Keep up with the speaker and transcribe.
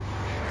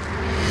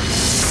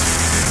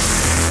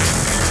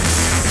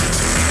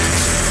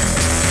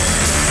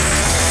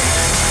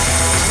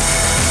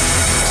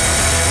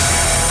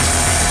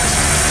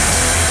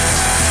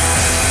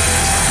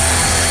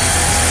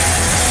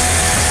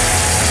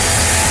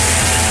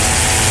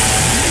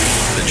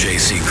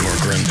J.C.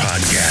 Corcoran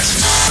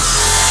Podcast.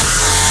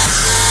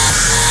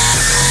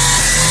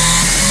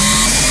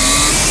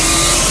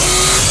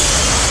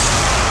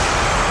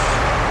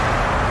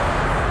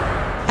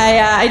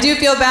 I do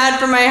feel bad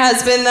for my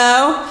husband,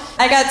 though.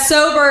 I got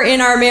sober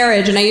in our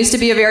marriage, and I used to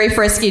be a very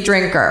frisky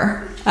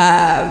drinker.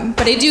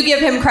 But I do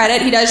give him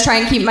credit. He does try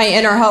and keep my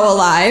inner hoe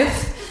alive.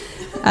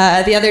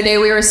 The other day,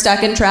 we were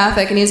stuck in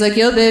traffic, and he's like,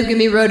 yo, babe, give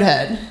me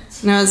roadhead.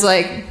 And I was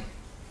like,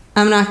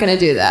 I'm not going to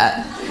do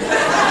that.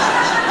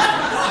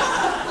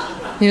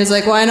 He was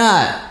like, why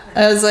not?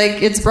 I was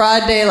like, it's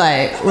broad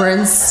daylight. We're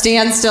in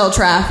standstill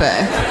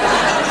traffic.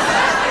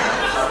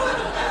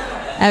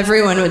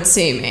 Everyone would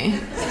see me.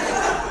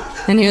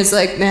 And he was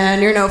like,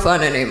 man, you're no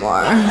fun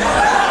anymore.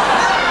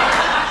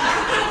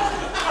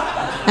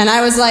 And I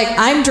was like,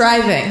 I'm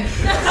driving.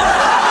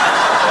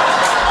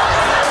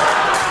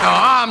 No,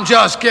 I'm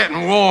just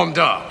getting warmed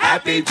up.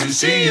 Happy to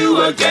see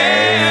you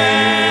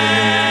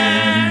again.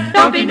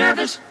 Don't be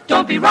nervous,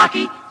 don't be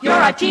rocky.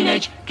 You're a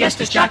teenage guest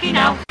disc jockey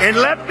now. And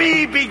let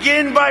me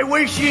begin by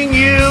wishing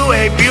you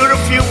a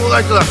beautiful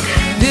look.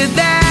 Did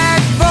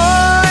that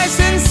voice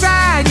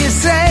inside you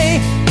say,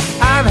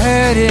 I've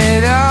heard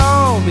it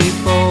all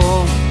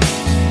before?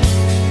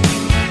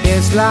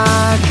 It's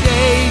like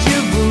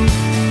deja vu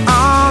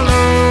all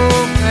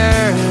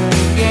over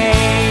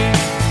again.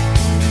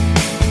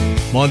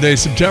 Monday,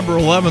 September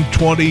 11th,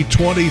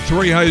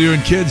 2023. How you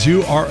doing, kids?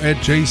 You are at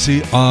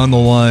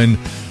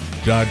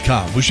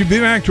jcontheline.com. We should be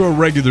back to a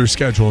regular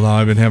schedule now.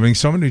 I've been having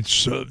so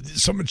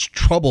much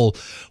trouble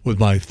with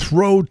my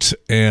throat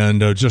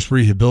and just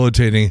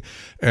rehabilitating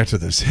after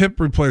this hip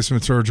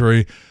replacement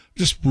surgery.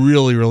 Just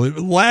really,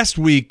 last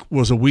week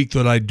was a week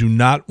that I do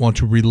not want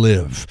to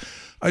relive.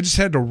 I just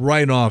had to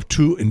write off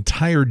 2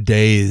 entire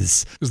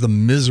days because the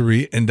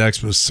misery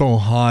index was so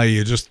high.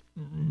 You just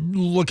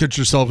look at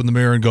yourself in the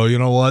mirror and go, you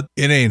know what?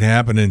 It ain't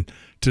happening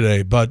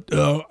today. But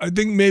I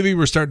think maybe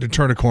we're starting to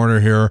turn a corner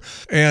here,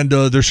 and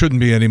there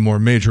shouldn't be any more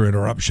major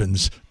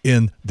interruptions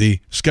in the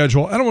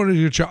schedule. I don't want to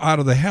get you out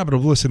of the habit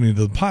of listening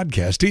to the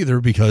podcast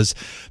either, because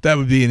that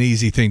would be an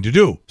easy thing to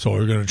do. So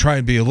we're going to try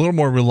and be a little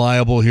more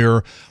reliable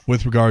here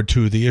with regard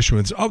to the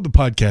issuance of the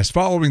podcast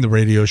following the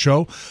radio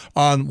show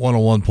on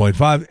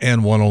 101.5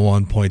 and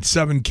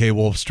 101.7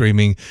 K-Wolf,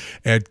 streaming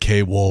at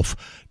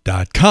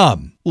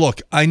kwolf.com.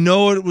 Look, I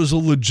know it was a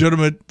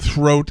legitimate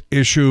throat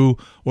issue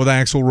with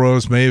Axl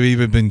Rose, maybe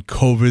even been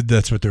COVID,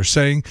 that's what they're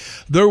saying.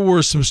 There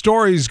were some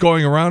stories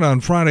going around on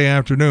Friday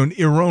afternoon,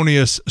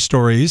 erroneous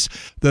stories,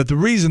 that the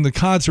reason the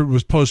concert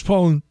was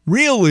postponed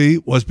really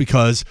was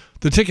because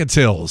the ticket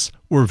sales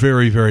were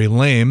very, very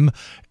lame,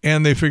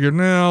 and they figured,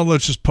 no,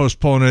 let's just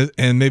postpone it,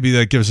 and maybe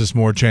that gives us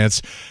more chance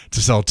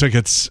to sell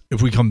tickets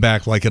if we come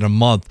back like in a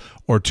month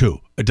or two.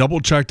 I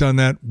double-checked on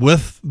that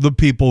with the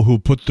people who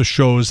put the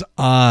shows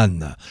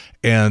on,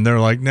 and they're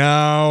like,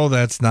 no,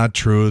 that's not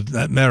true. As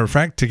a matter of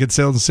fact, ticket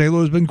sales in St.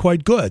 Louis have been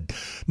quite good.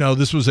 Now,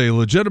 this was a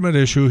legitimate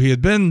issue. He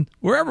had been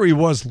wherever he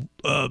was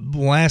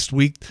last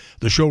week,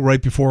 the show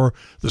right before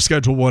the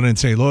scheduled one in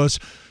St. Louis.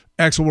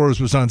 Axl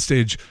Rose was on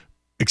stage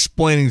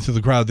explaining to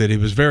the crowd that he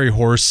was very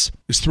hoarse.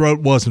 His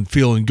throat wasn't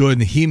feeling good,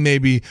 and he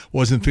maybe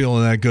wasn't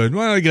feeling that good.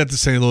 Well, he got to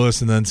St.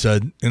 Louis and then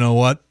said, you know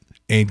what?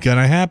 Ain't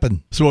gonna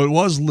happen. So it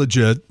was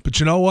legit, but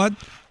you know what?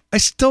 I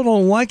still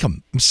don't like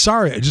him. I'm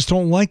sorry. I just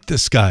don't like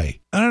this guy.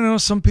 I don't know.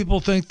 Some people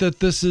think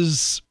that this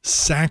is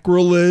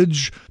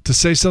sacrilege to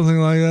say something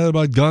like that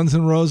about Guns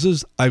N'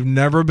 Roses. I've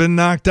never been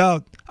knocked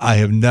out. I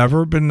have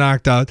never been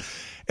knocked out.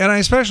 And I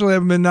especially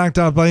haven't been knocked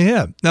out by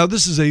him. Now,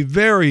 this is a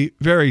very,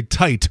 very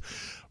tight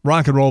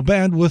rock and roll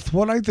band with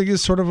what I think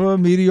is sort of a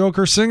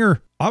mediocre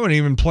singer. I wasn't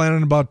even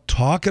planning about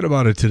talking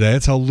about it today.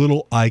 That's how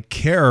little I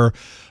care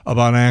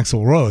about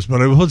Axl Rose.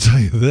 But I will tell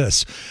you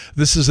this.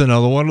 This is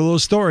another one of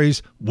those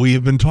stories. We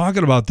have been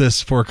talking about this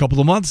for a couple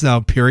of months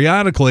now,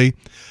 periodically.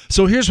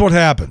 So here's what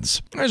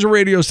happens. There's a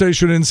radio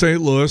station in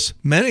St. Louis,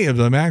 many of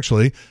them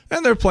actually,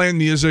 and they're playing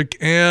music,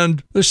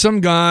 and there's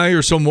some guy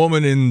or some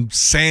woman in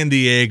San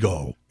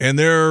Diego, and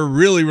they're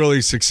really,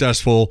 really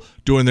successful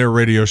doing their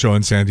radio show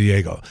in San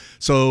Diego.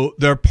 So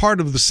they're part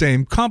of the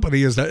same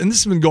company as that, and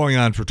this has been going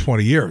on for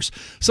 20 years.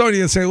 Somebody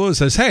in St. Louis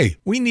says, hey,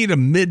 we need a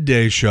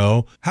midday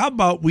show. How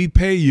about we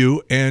pay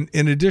you, and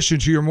in addition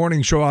to your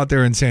morning show out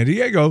there in San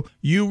Diego,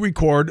 you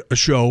record a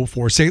show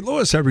for St.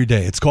 Louis every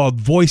day. It's called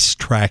voice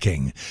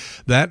tracking.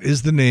 That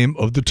is the name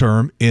of the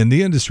term in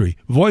the industry,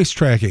 voice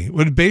tracking.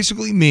 What it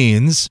basically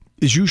means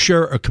is you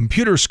share a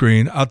computer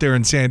screen out there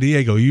in San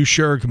Diego. You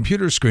share a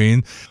computer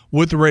screen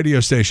with the radio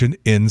station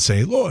in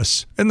St.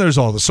 Louis. And there's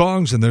all the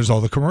songs and there's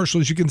all the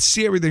commercials. You can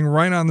see everything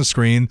right on the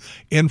screen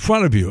in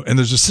front of you. And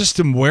there's a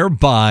system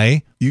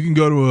whereby you can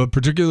go to a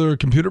particular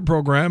computer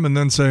program and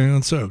then say,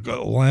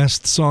 the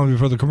last song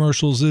before the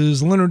commercials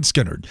is Lynyrd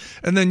Skynyrd.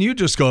 And then you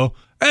just go,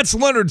 that's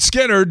Lynyrd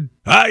Skynyrd.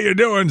 How you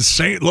doing,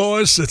 St.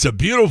 Louis? It's a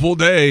beautiful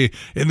day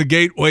in the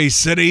Gateway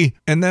City.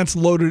 And that's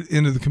loaded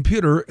into the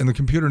computer, and the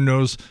computer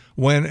knows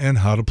when and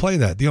how to play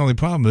that. The only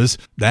problem is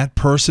that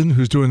person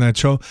who's doing that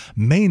show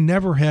may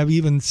never have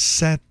even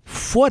set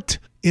foot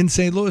in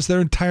St. Louis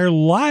their entire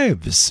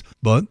lives.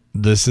 But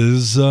this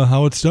is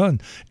how it's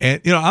done.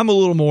 And, I'm a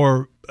little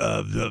more,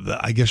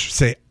 I guess you'd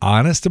say,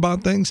 honest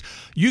about things.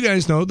 You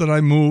guys know that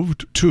I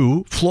moved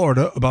to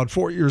Florida about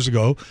 4 years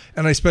ago,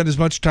 and I spend as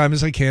much time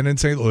as I can in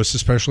St. Louis,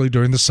 especially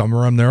during the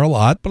summer. I'm there a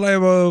lot. But I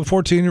have a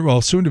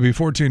 14-year-old, soon-to-be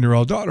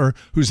 14-year-old daughter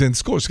who's in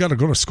school. She's got to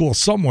go to school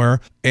somewhere,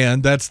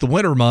 and that's the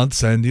winter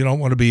months, and you don't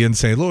want to be in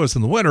St. Louis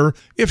in the winter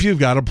if you've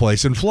got a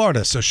place in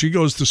Florida. So she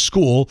goes to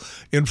school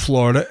in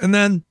Florida, and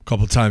then a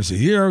couple times a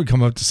year we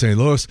come up to St.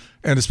 Louis,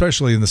 and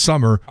especially in the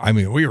summer. I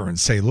mean, we were in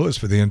St. Louis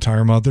for the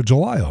entire month of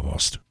July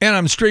almost. And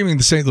I'm streaming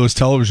the St. Louis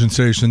television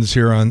stations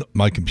here on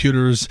my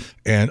computers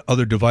and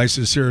other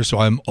devices here, so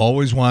I'm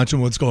always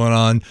watching what's going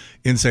on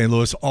in St.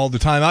 Louis all the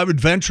time. I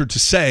would venture to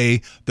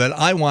say that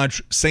I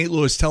watch St.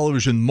 Louis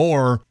television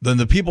more than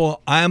the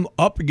people I'm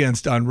up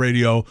against on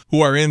radio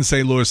who are in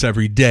St. Louis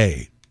every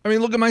day. I mean,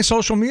 look at my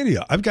social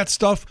media. I've got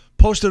stuff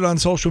posted on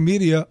social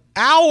media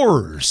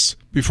hours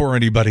before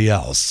anybody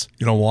else.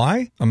 You know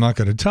why? I'm not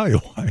going to tell you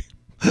why.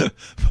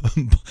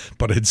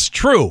 But it's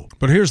true.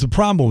 But here's the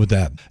problem with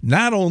that.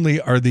 Not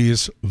only are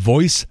these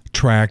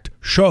voice-tracked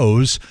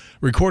shows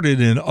recorded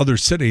in other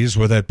cities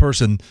where that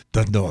person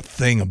doesn't know a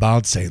thing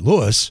about St.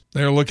 Louis,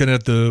 they're looking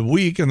at the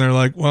week and they're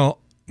like, well,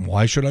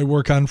 why should I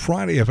work on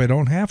Friday if I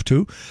don't have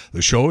to?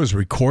 The show is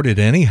recorded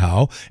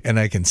anyhow, and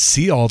I can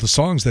see all the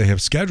songs they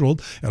have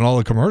scheduled and all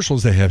the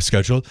commercials they have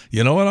scheduled.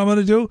 You know what I'm going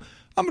to do?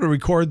 I'm going to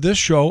record this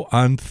show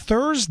on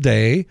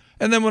Thursday,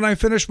 and then when I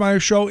finish my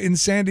show in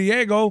San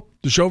Diego,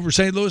 the show for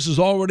St. Louis is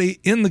already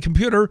in the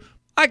computer.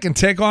 I can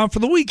take off for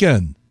the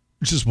weekend,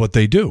 which is what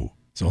they do.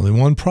 There's only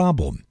one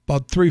problem.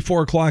 About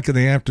 3-4 o'clock in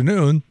the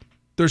afternoon,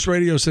 there's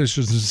radio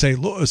stations in St.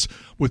 Louis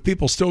with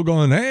people still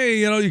going, hey,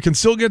 you can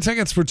still get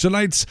tickets for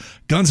tonight's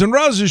Guns N'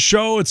 Roses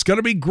show. It's going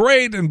to be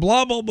great and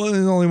blah, blah, blah.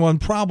 There's only one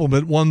problem.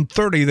 At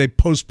 1:30, they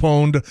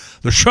postponed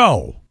the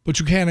show. But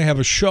you can't have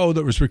a show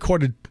that was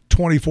recorded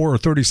 24 or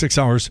 36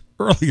 hours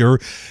earlier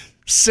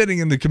sitting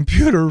in the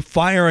computer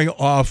firing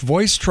off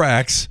voice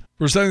tracks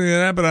for something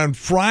that happened on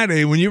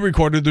Friday when you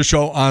recorded the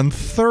show on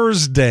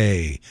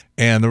Thursday.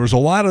 And there was a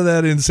lot of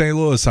that in St.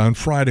 Louis on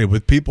Friday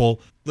with people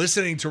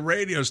listening to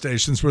radio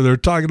stations where they're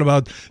talking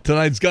about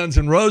tonight's Guns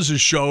N' Roses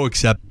show,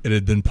 except it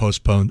had been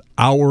postponed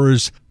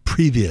hours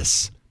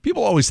previous.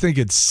 People always think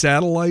it's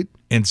satellite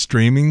and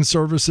streaming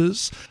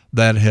services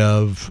that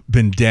have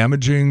been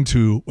damaging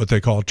to what they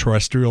call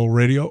terrestrial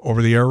radio,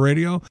 over-the-air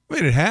radio. I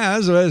mean, it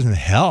hasn't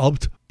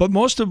helped, but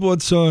most of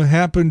what's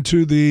happened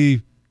to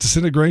the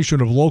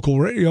disintegration of local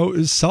radio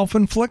is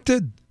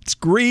self-inflicted. It's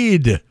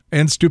greed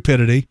and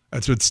stupidity.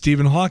 That's what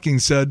Stephen Hawking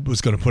said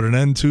was going to put an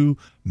end to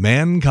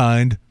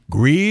mankind.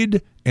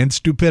 Greed and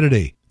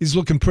stupidity. He's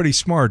looking pretty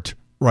smart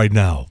right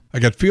now. I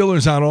got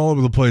feelers out all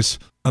over the place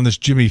on this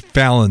Jimmy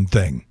Fallon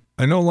thing.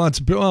 I know lots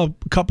of people,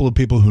 a couple of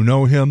people who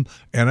know him,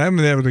 and I haven't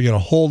been able to get a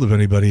hold of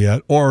anybody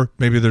yet, or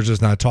maybe they're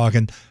just not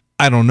talking.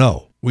 I don't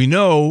know. We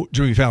know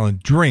Jimmy Fallon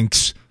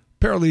drinks.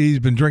 Apparently he's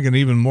been drinking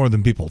even more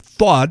than people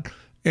thought,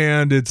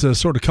 and it's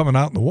sort of coming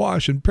out in the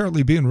wash and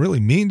apparently being really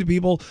mean to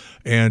people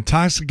and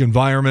toxic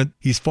environment.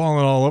 He's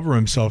fallen all over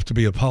himself to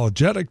be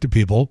apologetic to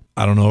people.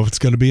 I don't know if it's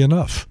going to be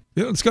enough.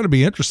 It's going to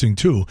be interesting,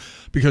 too,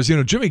 because,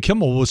 Jimmy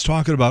Kimmel was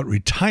talking about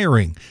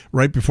retiring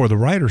right before the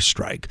writer's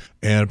strike,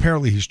 and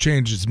apparently he's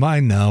changed his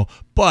mind now,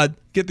 but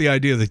get the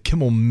idea that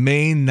Kimmel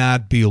may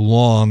not be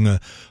long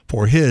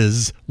for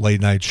his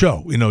late-night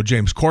show.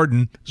 James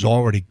Corden is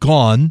already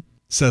gone.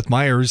 Seth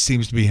Meyers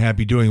seems to be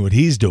happy doing what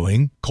he's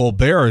doing.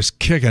 Colbert is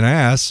kicking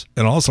ass.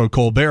 And also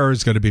Colbert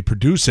is going to be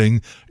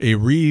producing a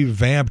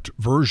revamped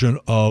version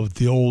of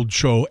the old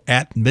show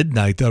At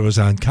Midnight that was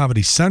on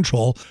Comedy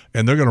Central.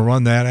 And they're going to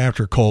run that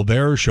after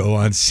Colbert's show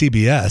on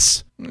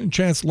CBS.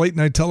 Chance late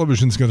night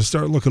television is going to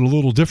start looking a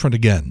little different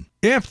again.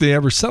 If they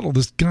ever settle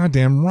this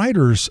goddamn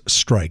writer's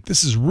strike.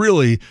 This is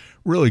really,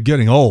 really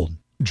getting old.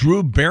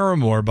 Drew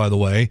Barrymore, by the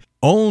way,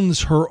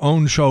 owns her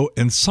own show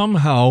and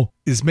somehow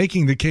is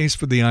making the case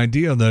for the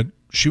idea that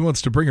she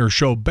wants to bring her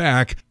show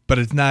back, but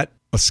it's not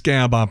a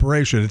scab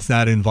operation. It's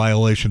not in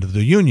violation of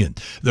the union.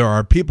 There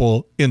are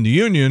people in the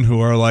union who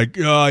are like,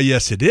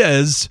 yes, it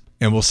is.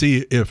 And we'll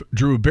see if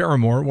Drew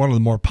Barrymore, one of the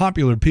more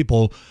popular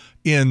people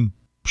in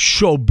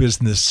show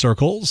business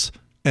circles,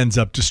 ends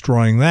up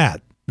destroying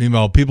that.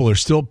 Meanwhile, people are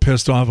still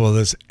pissed off with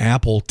this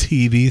Apple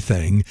TV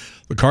thing.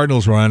 The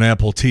Cardinals were on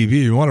Apple TV.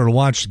 You wanted to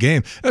watch the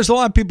game. There's a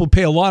lot of people who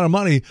pay a lot of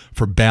money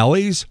for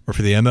Bally's or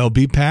for the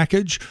MLB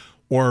package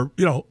or,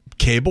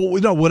 cable,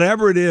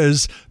 whatever it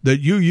is that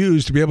you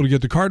use to be able to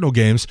get the Cardinal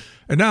games.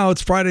 And now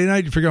it's Friday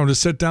night. You figure out to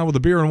sit down with a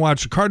beer and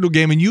watch the Cardinal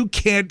game, and you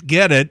can't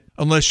get it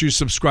unless you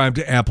subscribe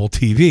to Apple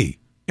TV.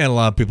 And a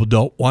lot of people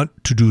don't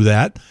want to do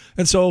that.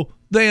 And so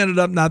they ended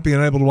up not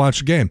being able to watch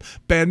the game.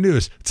 Bad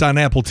news. It's on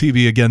Apple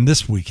TV again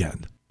this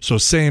weekend. So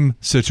same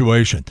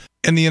situation.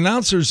 And the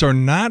announcers are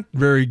not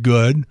very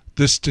good.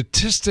 The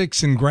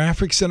statistics and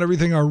graphics and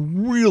everything are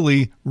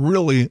really,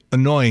 really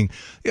annoying.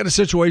 You had a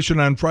situation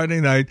on Friday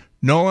night.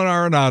 Nolan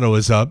Arenado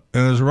is up,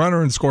 and there's a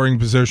runner in scoring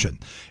position.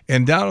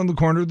 And down in the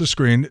corner of the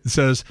screen, it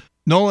says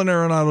Nolan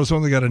Arenado's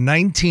only got a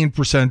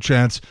 19%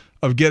 chance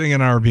of getting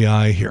an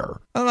RBI here.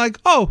 I'm like,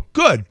 oh,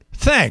 good.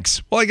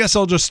 Thanks. Well, I guess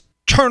I'll just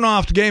turn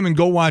off the game and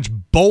go watch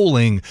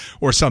bowling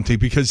or something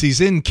because he's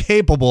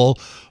incapable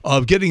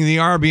of getting the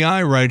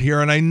RBI right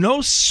here. And I no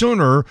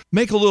sooner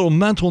make a little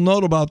mental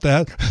note about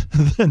that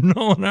than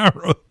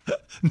Nolan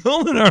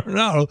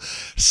Arenado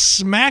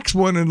smacks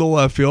one into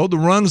left field. The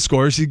run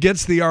scores. He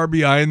gets the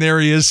RBI, and there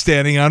he is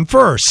standing on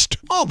first.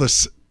 All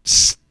this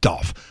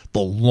stuff. The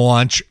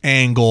launch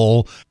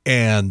angle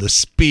and the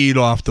speed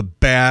off the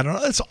bat.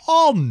 It's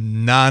all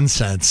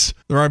nonsense.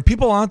 There are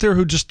people out there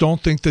who just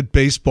don't think that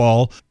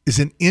baseball is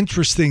an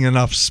interesting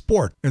enough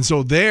sport. And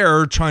so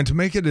they're trying to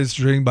make it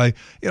interesting by,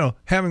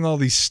 having all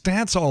these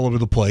stats all over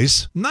the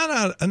place.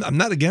 I'm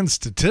not against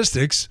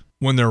statistics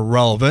when they're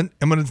relevant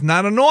and when it's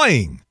not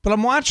annoying. But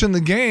I'm watching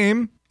the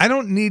game. I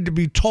don't need to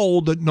be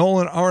told that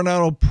Nolan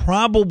Arenado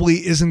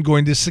probably isn't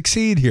going to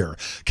succeed here.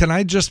 Can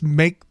I just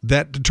make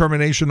that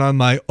determination on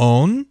my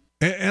own?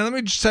 And let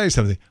me just tell you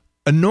something.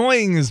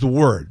 Annoying is the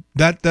word.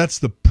 That's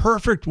the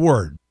perfect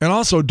word. And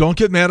also, don't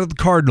get mad at the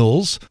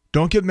Cardinals.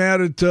 Don't get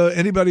mad at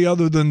anybody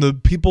other than the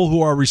people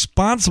who are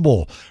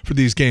responsible for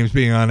these games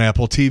being on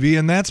Apple TV,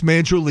 and that's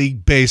Major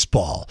League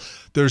Baseball.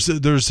 There's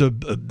a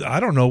I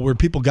don't know where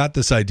people got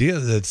this idea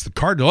that it's the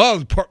Cardinals. Oh,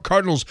 the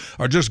Cardinals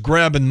are just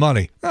grabbing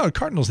money. No, the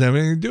Cardinals have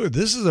anything to do with it.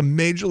 This is a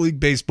Major League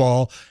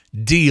Baseball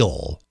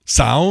deal.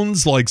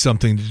 Sounds like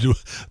something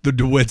the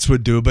DeWitts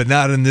would do, but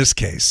not in this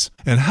case.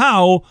 And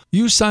how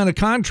you sign a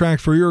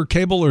contract for your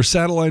cable or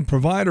satellite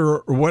provider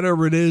or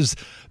whatever it is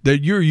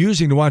that you're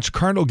using to watch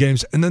Cardinal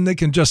games, and then they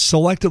can just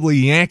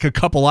selectively yank a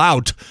couple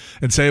out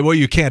and say, well,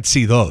 you can't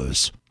see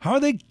those. How are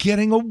they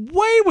getting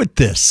away with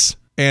this?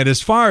 And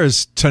as far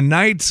as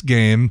tonight's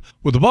game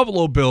with the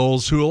Buffalo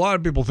Bills, who a lot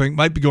of people think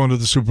might be going to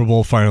the Super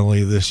Bowl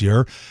finally this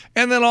year,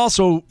 and then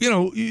also,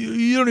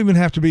 you don't even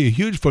have to be a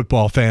huge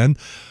football fan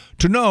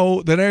to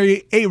know that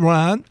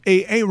Aaron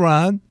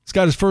has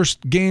got his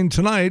first game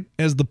tonight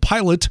as the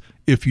pilot,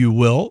 if you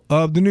will,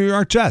 of the New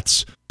York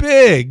Jets.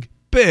 Big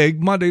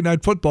Monday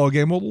Night Football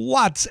game with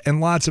lots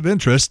and lots of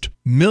interest.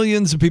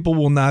 Millions of people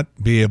will not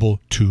be able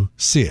to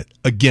see it.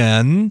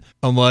 Again,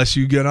 unless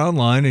you get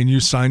online and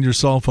you sign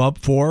yourself up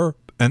for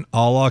an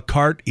a la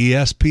carte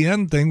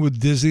ESPN thing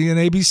with Disney and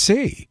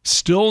ABC.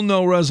 Still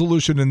no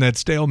resolution in that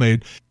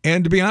stalemate.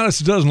 And to be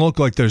honest, it doesn't look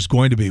like there's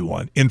going to be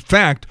one. In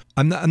fact,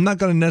 I'm not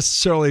going to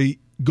necessarily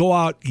go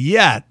out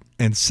yet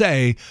and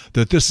say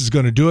that this is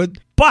going to do it.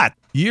 But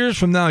years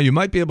from now, you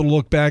might be able to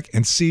look back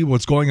and see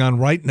what's going on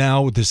right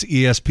now with this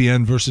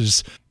ESPN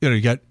versus,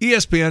 you got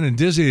ESPN and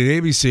Disney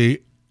and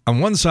ABC on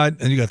one side,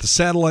 and you got the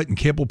satellite and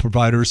cable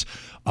providers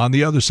on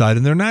the other side,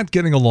 and they're not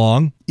getting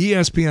along.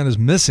 ESPN is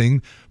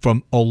missing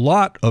from a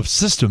lot of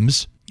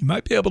systems. You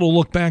might be able to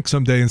look back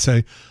someday and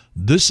say,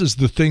 this is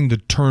the thing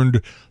that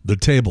turned the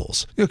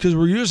tables. Because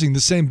we're using the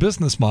same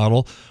business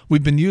model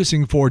we've been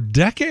using for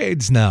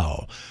decades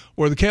now,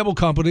 where the cable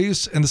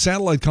companies and the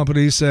satellite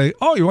companies say,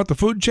 oh, you want the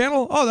Food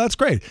Channel? Oh, that's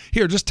great.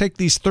 Here, just take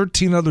these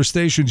 13 other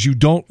stations you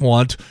don't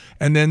want,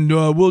 and then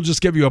we'll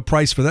just give you a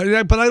price for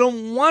that. But I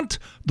don't want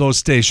those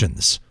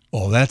stations.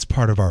 Oh, that's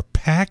part of our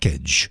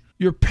package.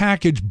 Your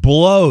package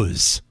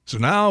blows. So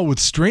now with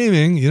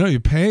streaming, you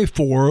pay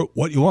for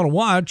what you want to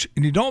watch,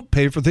 and you don't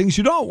pay for things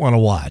you don't want to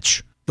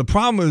watch. The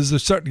problem is they're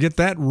starting to get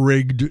that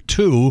rigged,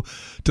 too,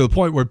 to the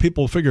point where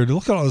people figure,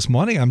 look at all this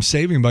money I'm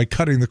saving by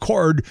cutting the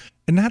cord.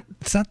 And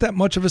it's not that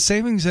much of a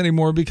savings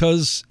anymore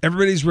because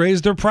everybody's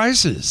raised their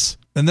prices.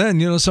 And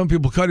then, some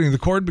people cutting the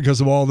cord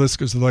because of all this,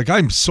 because they're like,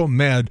 I'm so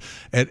mad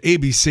at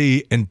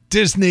ABC and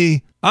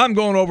Disney. I'm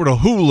going over to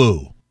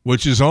Hulu,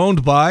 which is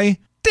owned by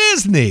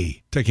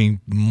Disney, taking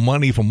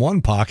money from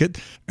one pocket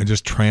and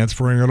just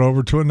transferring it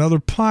over to another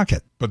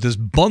pocket. But this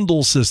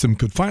bundle system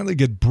could finally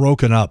get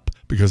broken up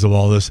because of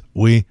all this.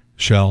 We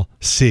shall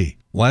see.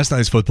 Last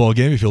night's football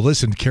game, if you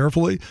listened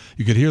carefully,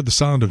 you could hear the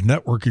sound of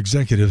network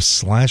executives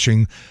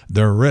slashing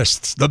their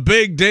wrists. The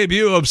big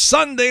debut of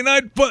Sunday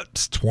Night Foot,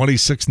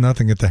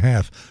 26-0 at the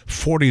half,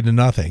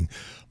 40-0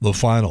 the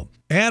final.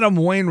 Adam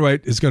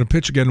Wainwright is going to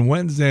pitch again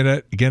Wednesday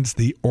night against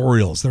the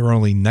Orioles. There are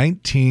only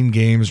 19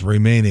 games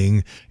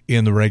remaining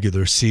in the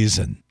regular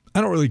season. I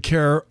don't really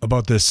care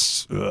about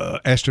this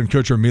Ashton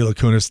Kutcher, Mila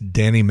Kunis,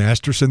 Danny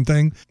Masterson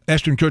thing.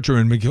 Ashton Kutcher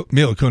and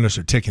Mila Kunis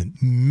are taking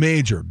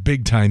major,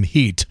 big-time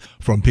heat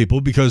from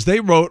people because they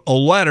wrote a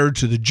letter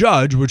to the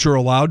judge, which are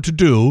allowed to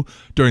do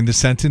during the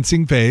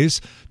sentencing phase.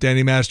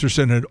 Danny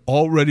Masterson had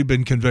already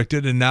been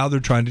convicted, and now they're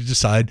trying to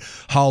decide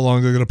how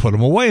long they're going to put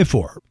him away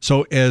for.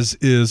 So as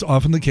is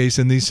often the case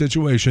in these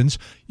situations,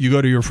 you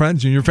go to your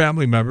friends and your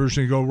family members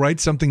and you go, write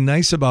something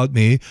nice about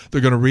me.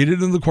 They're going to read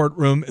it in the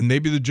courtroom, and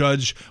maybe the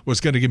judge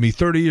was going to give me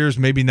 30 years.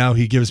 Maybe now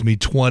he gives me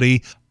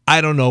 20.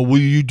 I don't know. Will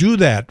you do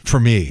that for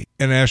me?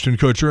 And Ashton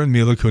Kutcher and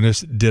Mila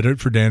Kunis did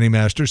it for Danny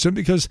Masterson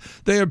because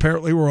they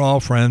apparently were all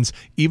friends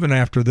even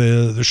after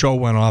the show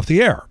went off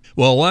the air.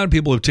 Well, a lot of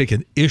people have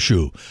taken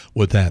issue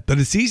with that, but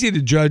it's easy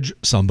to judge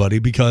somebody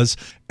because,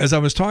 as I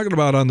was talking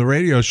about on the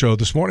radio show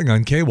this morning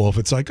on K-Wolf,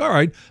 it's like, all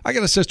right, I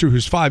got a sister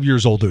who's 5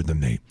 years older than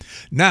me.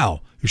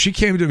 Now, if she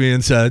came to me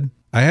and said,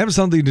 I have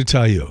something to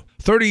tell you.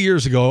 30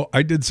 years ago,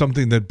 I did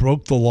something that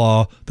broke the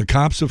law. The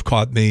cops have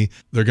caught me.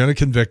 They're going to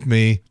convict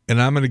me,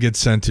 and I'm going to get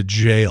sent to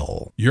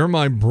jail. You're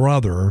my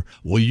brother.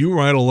 Will you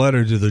write a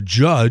letter to the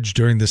judge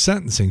during the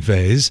sentencing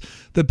phase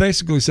that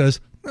basically says,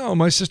 no,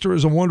 my sister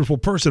is a wonderful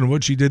person.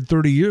 What she did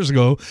 30 years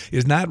ago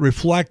is not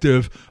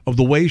reflective of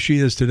the way she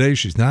is today.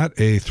 She's not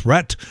a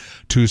threat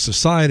to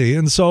society.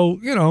 And so,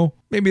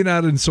 maybe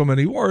not in so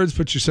many words,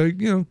 but you say,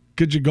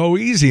 could you go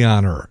easy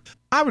on her?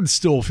 I would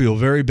still feel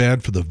very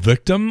bad for the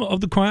victim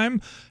of the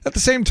crime. At the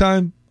same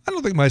time, I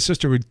don't think my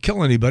sister would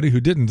kill anybody who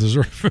didn't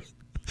deserve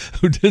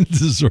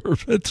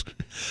it.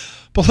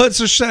 But let's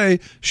just say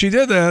she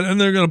did that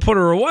and they're going to put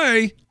her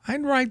away.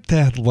 I'd write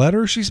that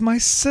letter. She's my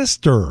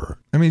sister.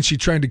 I mean, she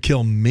tried to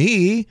kill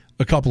me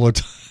a couple of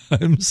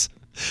times.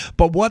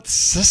 But what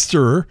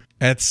sister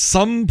at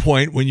some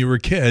point when you were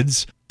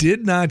kids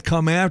did not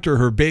come after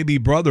her baby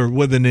brother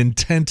with an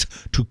intent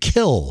to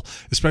kill,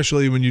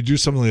 especially when you do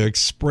something like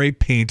spray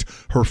paint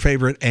her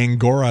favorite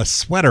Angora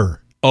sweater?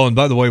 Oh, and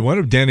by the way, one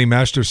of Danny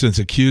Masterson's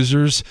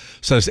accusers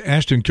says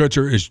Ashton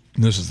Kutcher is,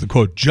 this is the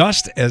quote,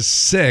 just as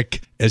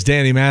sick as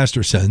Danny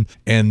Masterson,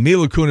 and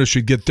Mila Kunis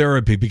should get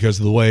therapy because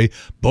of the way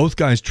both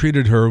guys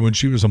treated her when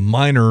she was a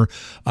minor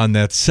on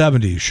that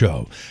 70s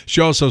show.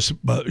 She also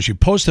she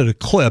posted a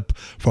clip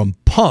from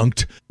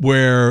Punk'd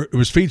where it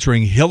was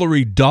featuring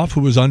Hilary Duff,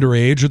 who was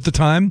underage at the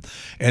time,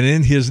 and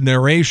in his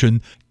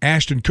narration,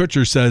 Ashton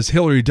Kutcher says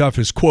Hilary Duff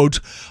is, quote,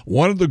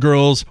 one of the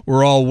girls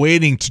we're all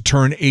waiting to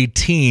turn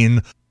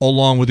 18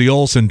 along with the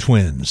Olsen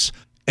twins,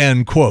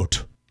 end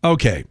quote.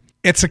 Okay,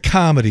 it's a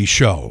comedy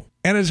show,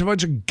 and it's a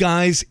bunch of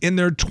guys in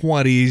their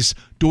 20s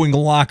doing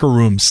locker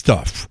room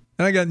stuff.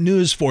 And I got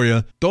news for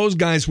you. Those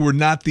guys were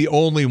not the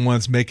only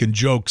ones making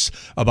jokes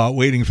about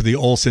waiting for the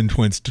Olsen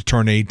twins to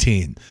turn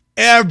 18.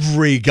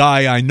 Every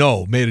guy I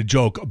know made a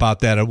joke about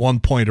that at one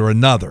point or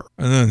another.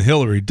 And then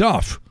Hilary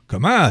Duff,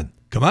 come on.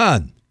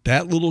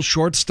 That little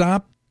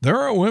shortstop. There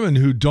are women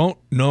who don't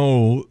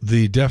know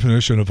the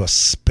definition of a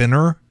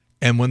spinner.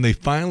 And when they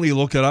finally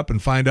look it up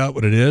and find out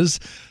what it is,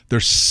 they're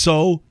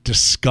so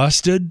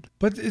disgusted.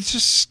 But it's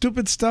just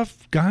stupid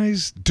stuff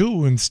guys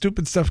do and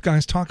stupid stuff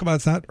guys talk about.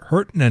 It's not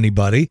hurting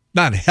anybody,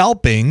 not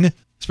helping,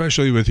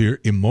 especially with your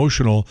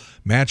emotional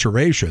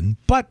maturation.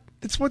 But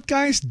it's what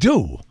guys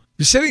do.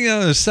 You're sitting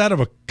on a set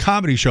of a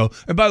comedy show,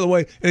 and by the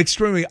way, an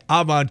extremely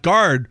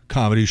avant-garde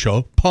comedy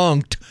show,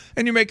 Punk'd,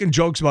 and you're making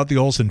jokes about the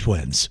Olsen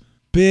twins.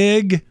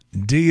 Big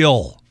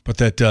deal. But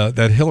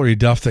that Hilary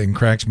Duff thing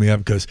cracks me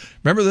up because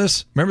remember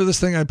this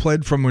thing I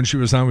played from when she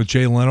was on with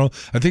Jay Leno?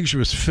 I think she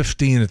was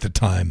 15 at the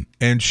time,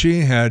 and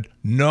she had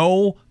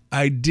no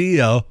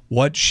idea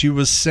what she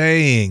was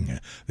saying.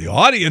 The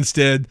audience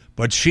did,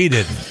 but she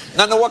didn't.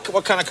 Now,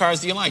 what kind of cars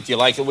do you like? Do you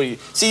like it?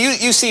 See,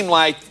 you seem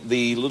like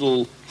the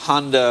little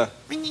Honda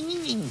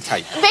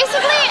type.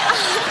 Basically,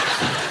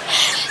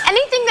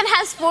 anything that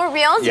has four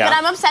wheels, yeah. But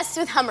I'm obsessed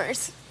with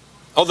Hummers.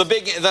 Oh, the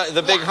big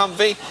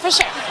Humvee? For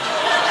sure.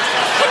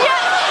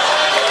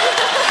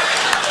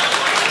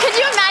 Could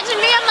you imagine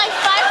me? I'm like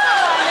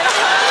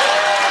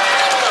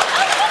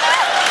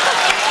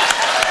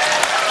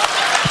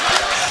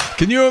 5'1".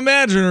 Can you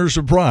imagine her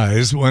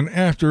surprise when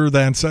after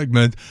that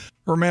segment,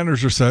 her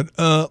manager said,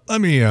 let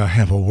me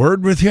have a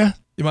word with you?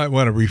 You might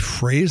want to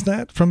rephrase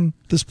that from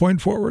this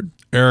point forward.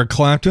 Eric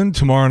Clapton,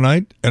 tomorrow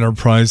night,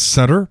 Enterprise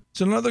Center.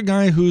 It's another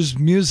guy whose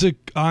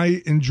music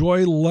I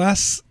enjoy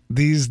less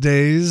these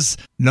days,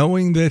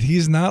 knowing that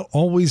he's not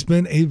always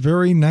been a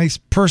very nice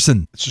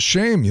person. It's a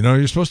shame,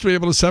 you're supposed to be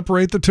able to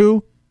separate the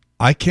two.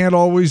 I can't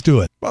always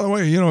do it. By the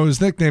way,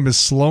 his nickname is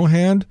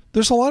Slowhand.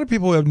 There's a lot of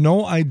people who have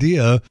no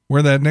idea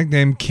where that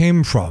nickname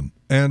came from.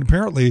 And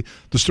apparently,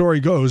 the story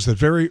goes that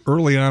very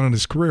early on in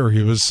his career,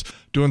 he was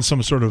doing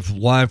some sort of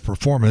live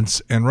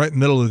performance, and right in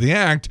the middle of the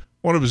act,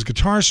 one of his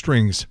guitar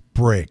strings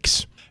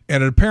breaks.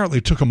 And it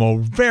apparently took him a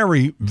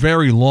very,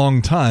 very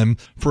long time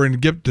for him to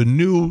get the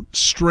new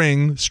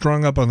string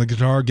strung up on the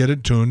guitar, get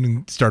it tuned,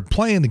 and start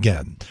playing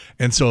again.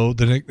 And so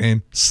the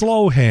nickname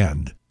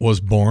Slowhand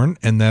was born,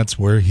 and that's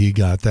where he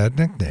got that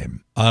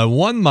nickname. I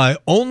won my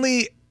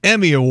only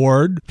Emmy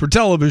Award for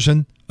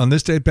television on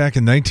this date back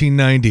in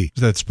 1990.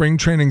 That spring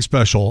training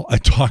special, I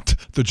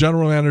talked the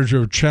general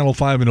manager of Channel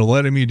 5 into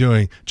letting me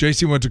doing.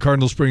 JC went to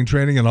Cardinal spring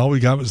training, and all we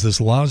got was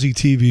this lousy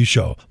TV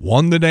show.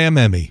 Won the damn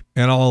Emmy.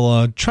 And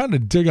I'll try to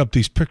dig up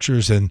these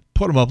pictures and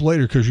put them up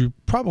later because you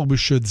probably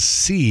should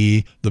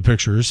see the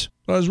pictures.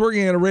 I was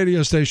working at a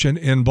radio station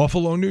in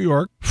Buffalo, New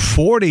York,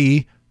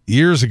 40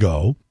 years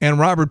ago, and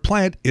Robert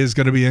Plant is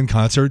going to be in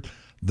concert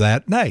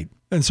that night.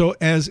 And so,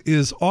 as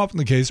is often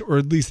the case, or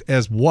at least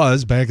as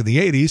was back in the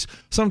 80s,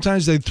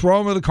 sometimes they'd throw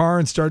him in the car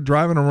and start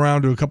driving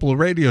around to a couple of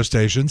radio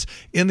stations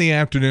in the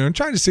afternoon,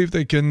 trying to see if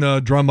they can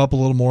drum up a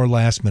little more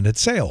last-minute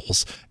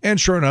sales.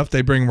 And sure enough,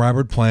 they bring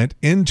Robert Plant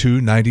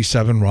into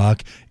 97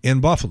 Rock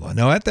in Buffalo.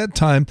 Now, at that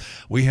time,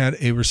 we had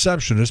a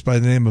receptionist by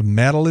the name of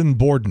Madeline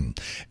Borden.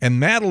 And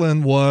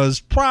Madeline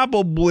was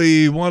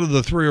probably one of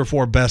the 3 or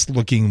 4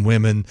 best-looking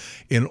women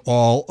in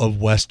all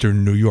of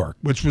Western New York,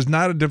 which was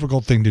not a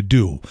difficult thing to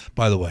do,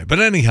 by the way.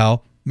 But anyhow,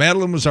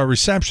 Madeline was our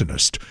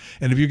receptionist.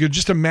 And if you could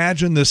just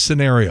imagine this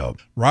scenario,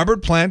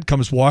 Robert Plant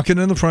comes walking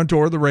in the front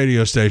door of the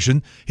radio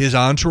station, his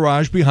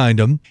entourage behind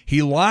him.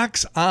 He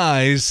locks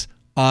eyes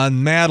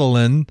on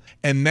Madeline,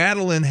 and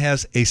Madeline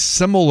has a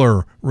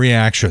similar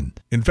reaction.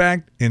 In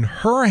fact, in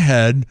her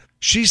head,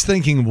 she's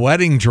thinking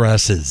wedding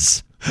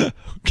dresses.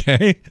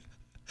 Okay?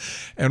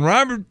 And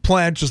Robert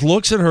Plant just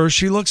looks at her.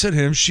 She looks at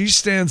him. She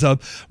stands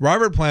up.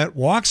 Robert Plant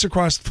walks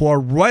across the floor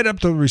right up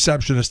to the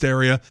receptionist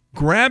area,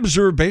 grabs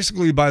her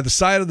basically by the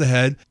side of the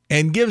head,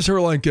 and gives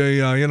her like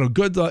a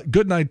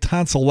good night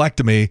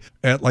tonsillectomy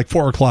at like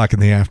 4 o'clock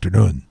in the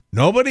afternoon.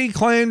 Nobody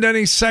claimed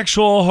any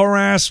sexual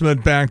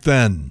harassment back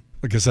then.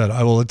 Like I said,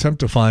 I will attempt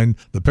to find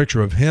the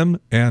picture of him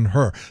and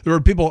her. There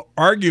were people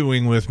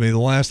arguing with me the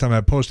last time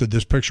I posted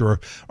this picture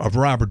of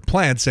Robert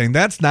Plant, saying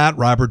that's not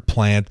Robert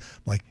Plant.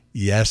 Like,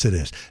 yes, it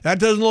is. That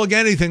doesn't look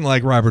anything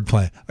like Robert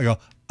Plant. I go,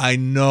 I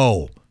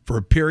know. For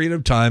a period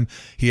of time,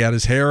 he had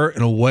his hair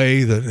in a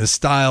way, a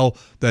style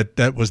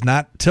that was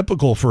not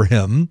typical for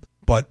him.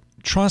 But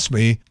trust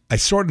me, I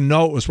sort of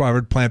know it was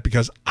Robert Plant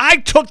because I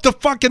took the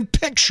fucking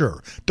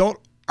picture. Don't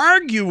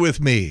argue with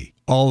me.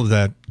 All of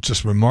that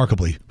just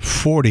remarkably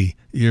 40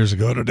 years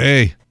ago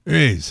today.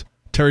 Jeez.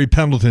 Terry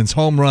Pendleton's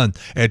home run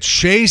at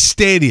Shea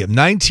Stadium,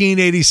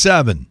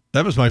 1987.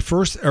 That was my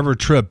first ever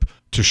trip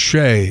to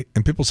Shea,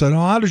 and people said,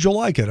 how did you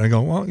like it? I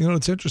go, well,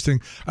 it's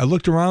interesting. I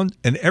looked around,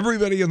 and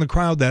everybody in the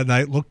crowd that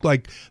night looked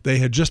like they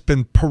had just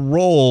been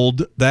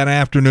paroled that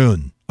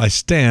afternoon. I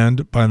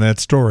stand by that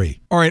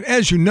story. All right,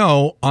 as you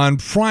know, on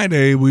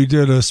Friday, we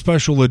did a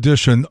special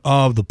edition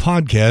of the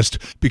podcast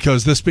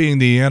because this being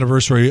the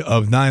anniversary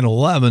of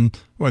 9/11,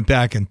 went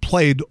back and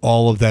played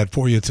all of that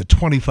for you. It's a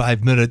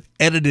 25-minute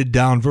edited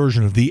down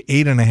version of the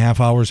 8.5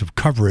 hours of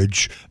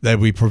coverage that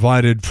we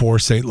provided for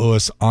St.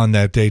 Louis on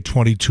that day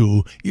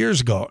 22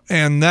 years ago.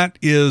 And that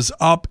is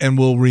up and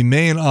will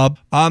remain up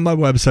on my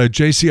website,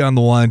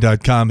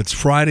 jcontheline.com. It's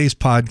Friday's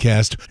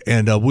podcast,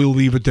 and we'll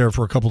leave it there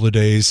for a couple of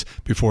days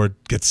before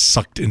it gets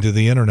sucked into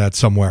the internet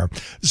somewhere.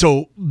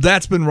 So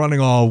that's been running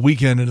all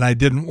weekend, and I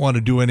didn't want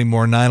to do any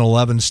more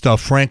 9/11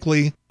 stuff.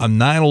 Frankly, I'm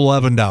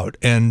 9/11'd out,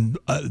 and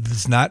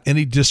there's not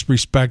any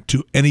disrespect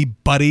to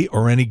anybody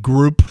or any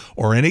group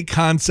or any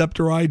concept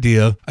or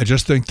idea. I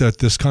just think that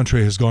this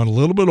country has gone a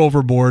little bit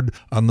overboard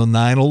on the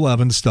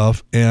 9/11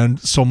 stuff, and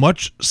so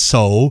much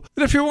so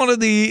that if you're one of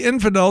the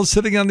infidels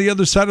sitting on the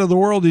other side of the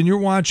world and you're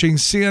watching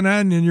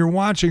CNN and you're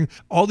watching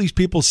all these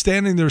people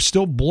standing there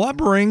still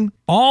blubbering,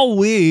 all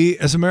we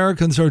as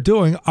Americans are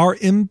doing are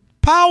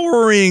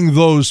empowering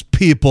those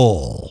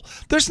people.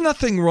 There's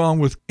nothing wrong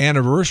with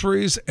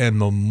anniversaries and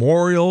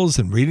memorials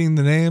and reading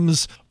the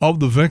names of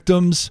the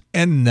victims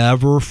and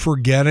never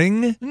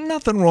forgetting.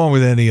 Nothing wrong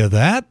with any of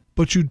that.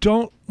 But you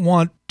don't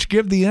want to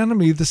give the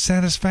enemy the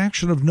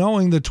satisfaction of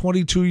knowing that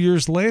 22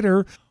 years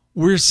later,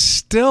 we're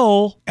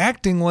still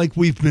acting like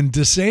we've been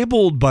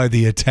disabled by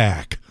the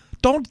attack.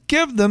 Don't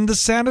give them the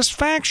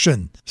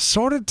satisfaction.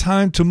 Sort of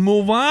time to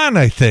move on,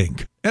 I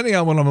think.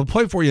 Anyhow, what I'm going to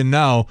play for you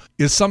now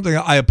is something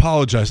I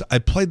apologize. I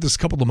played this a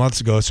couple of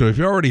months ago, so if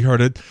you already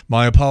heard it,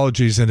 my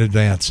apologies in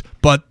advance.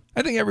 But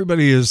I think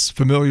everybody is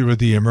familiar with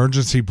the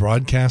emergency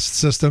broadcast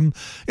system.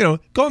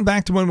 Going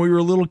back to when we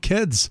were little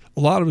kids, a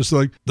lot of us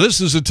are like,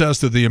 this is a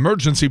test of the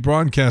emergency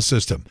broadcast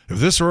system. If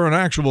this were an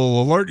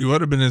actual alert, you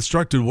would have been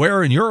instructed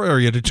where in your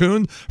area to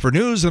tune for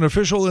news and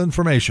official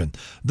information.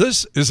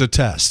 This is a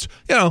test.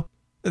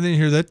 And then you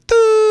hear that,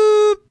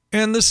 doop.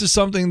 And this is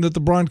something that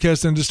the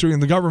broadcast industry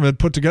and the government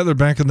put together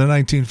back in the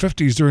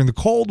 1950s during the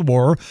Cold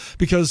War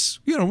because,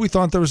 we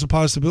thought there was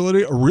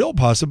a real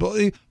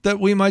possibility that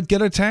we might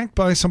get attacked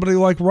by somebody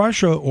like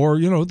Russia or,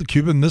 the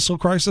Cuban Missile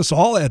Crisis,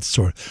 all that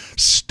sort of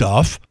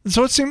stuff. And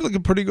so it seemed like a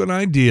pretty good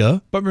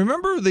idea. But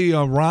remember the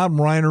Rob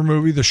Reiner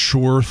movie, The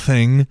Sure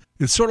Thing?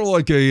 It's sort of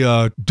like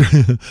an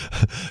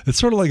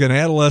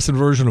adolescent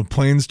version of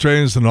Planes,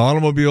 Trains, and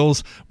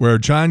Automobiles where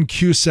John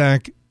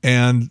Cusack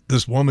and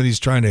this woman he's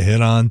trying to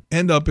hit on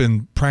end up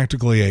in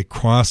practically a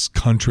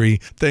cross-country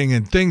thing,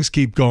 and things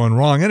keep going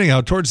wrong.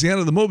 Anyhow, towards the end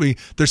of the movie,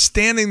 they're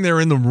standing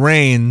there in the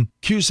rain,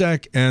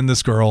 Cusack and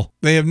this girl.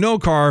 They have no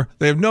car.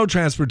 They have no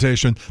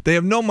transportation. They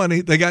have no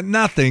money. They got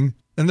nothing,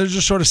 and they're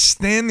just sort of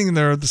standing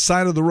there at the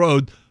side of the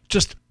road,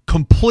 just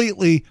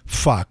completely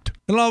fucked.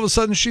 And all of a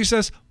sudden, she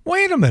says,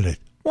 wait a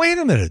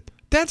minute.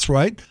 That's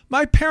right.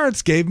 My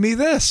parents gave me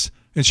this.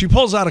 And she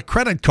pulls out a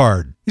credit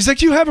card. He's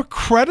like, you have a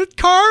credit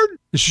card?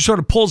 And she sort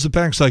of pulls it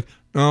back. She's like,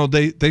 no,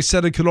 they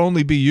said it could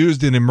only be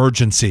used in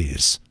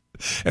emergencies.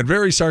 And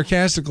very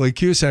sarcastically,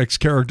 Cusack's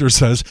character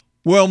says,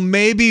 well,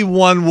 maybe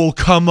one will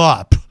come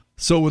up.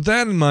 So with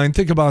that in mind,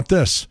 think about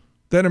this.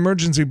 That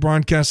emergency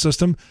broadcast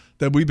system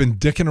that we've been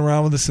dicking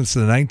around with since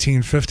the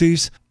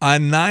 1950s,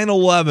 on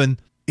 9/11,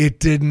 it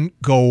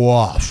didn't go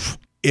off.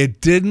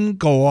 It didn't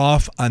go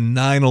off on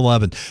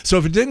 9/11. So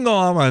if it didn't go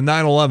off on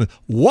 9/11,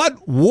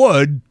 what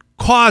would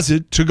cause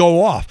it to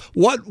go off?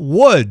 What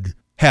would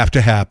have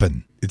to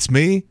happen? It's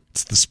me.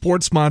 It's the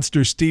sports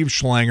monster, Steve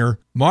Schlanger.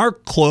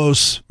 Mark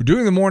Close. We're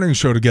doing the morning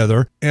show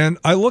together, and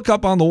I look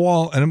up on the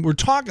wall, and we're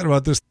talking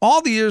about this.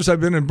 All the years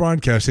I've been in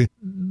broadcasting,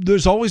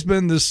 there's always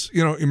been this,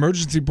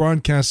 emergency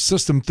broadcast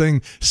system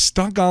thing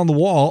stuck on the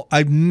wall.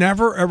 I've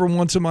never, ever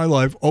once in my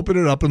life opened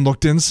it up and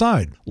looked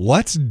inside.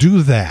 Let's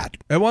do that.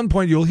 At one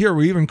point, you'll hear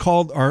we even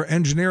called our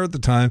engineer at the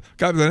time, a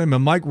guy by the name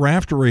of Mike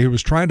Raftery, who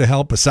was trying to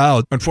help us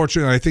out.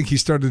 Unfortunately, I think he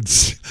started to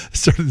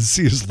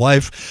see his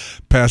life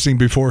passing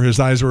before his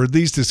eyes, or at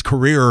least his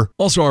career.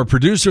 Also, our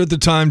producer at the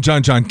time,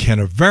 John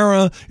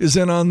Canavera, is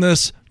in on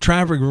this.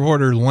 Traffic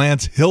reporter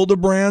Lance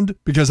Hildebrand,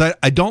 because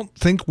I don't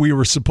think we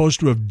were supposed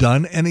to have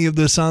done any of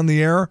this on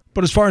the air.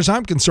 But as far as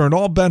I'm concerned,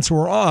 all bets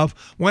were off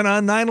when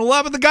on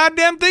 9/11 the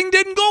goddamn thing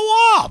didn't go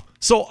off.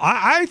 So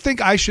I think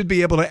I should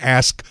be able to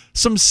ask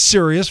some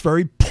serious,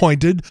 very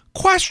pointed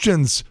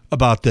questions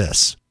about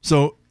this.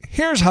 So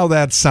here's how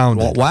that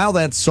sounded. Well, while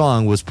that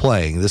song was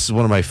playing, this is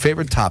one of my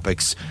favorite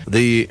topics.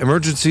 The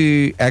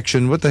emergency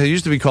action, what the hell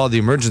used to be called the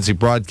emergency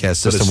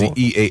broadcast system. But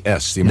it's the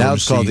EAS. The now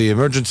it's called the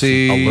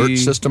emergency alert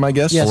system, I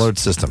guess. Yes. Alert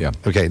system. Yeah.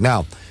 Okay,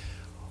 now,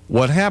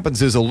 what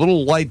happens is a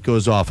little light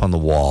goes off on the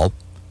wall,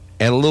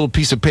 and a little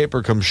piece of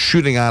paper comes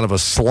shooting out of a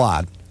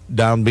slot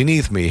down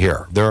beneath me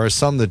here. There are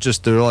some that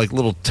they're like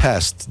little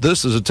tests.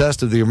 This is a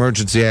test of the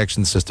emergency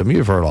action system.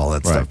 You've heard all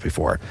that stuff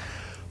before.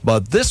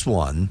 But this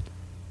one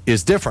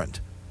is different.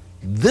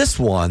 This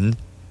one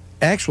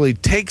actually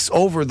takes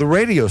over the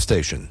radio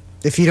station.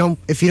 If you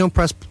don't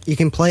press, you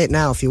can play it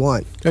now if you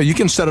want. Yeah, you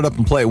can set it up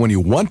and play it when you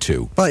want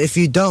to. But if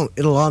you don't,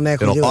 it'll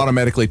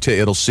automatically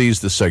it'll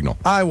seize the signal.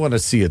 I want to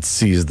see it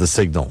seize the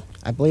signal.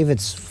 I believe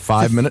it's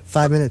 5 minutes.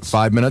 5 minutes.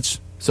 5 minutes.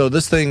 So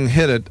this thing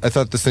hit it. I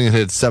thought this thing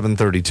hit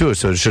 7:32,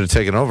 so it should have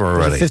taken over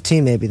already.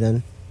 15 maybe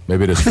then.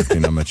 Maybe it is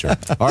 15. I'm not sure.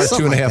 All right,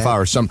 2.5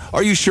 hours.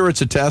 Are you sure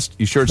it's a test?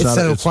 You sure it's not?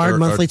 It's a required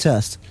monthly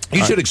test.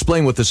 You should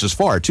explain what this is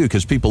for, too,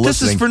 because people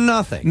listening. This is for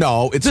nothing.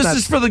 No, it's not. This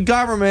is for the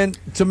government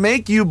to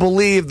make you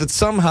believe that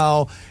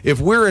somehow, if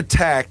we're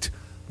attacked,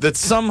 that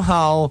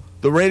somehow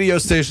the radio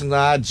station,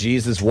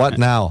 Jesus, what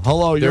now?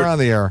 Hello, you're on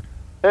the air.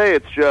 Hey,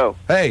 it's Joe.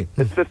 Hey.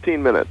 It's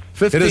 15 minutes.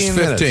 15 It is 15.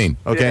 Minutes.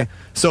 Okay. Yeah.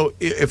 So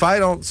if I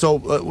don't,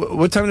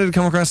 what time did it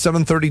come across?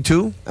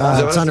 7:32?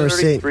 It's on a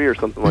receipt. 33 or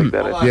something like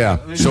that.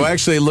 Yeah. So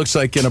actually, it looks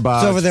like in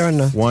about it's over there in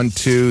the 1,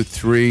 2,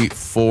 3,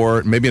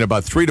 4, maybe in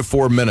about 3 to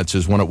 4 minutes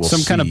is when it will.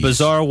 Some kind of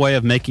bizarre way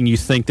of making you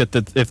think that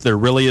if there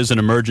really is an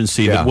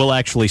emergency, that we'll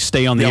actually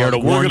stay on the air to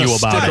warn you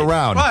about it.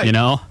 Around. Right. You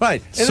know.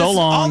 Right. And so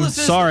long.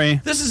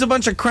 Sorry. This is a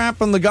bunch of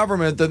crap on the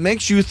government that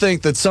makes you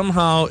think that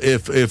somehow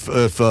if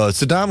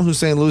Saddam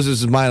Hussein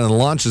loses his mind and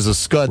launches a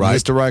Scud in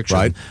this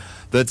direction,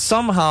 that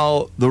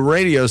somehow the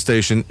radio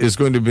station is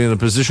going to be in a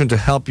position to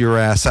help your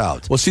ass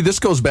out. Well, see, this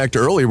goes back to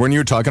earlier when you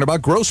were talking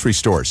about grocery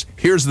stores.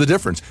 Here's the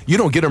difference. You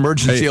don't get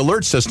emergency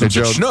alert systems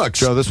at Schnucks.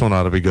 Joe, this one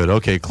ought to be good.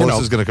 Okay,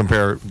 Close is going to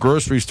compare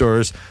grocery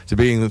stores to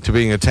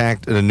being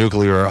attacked in a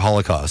nuclear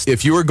holocaust.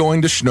 If you were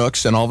going to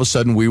Schnucks and all of a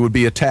sudden we would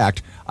be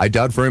attacked, I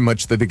doubt very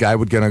much that the guy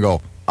would going to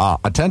go,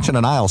 attention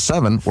in aisle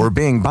 7, we're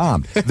being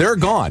bombed. They're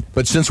gone.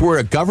 But since we're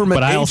a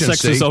government aisle agency,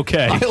 6 is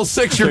okay. Aisle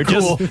 6, you're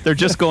cool. They're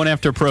just going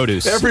after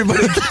produce.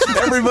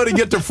 Everybody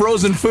get to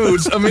frozen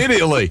foods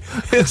immediately.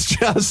 It's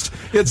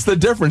the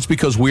difference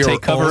because we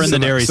take cover in the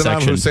dairy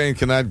section. Saddam Hussein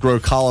cannot grow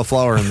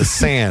cauliflower in the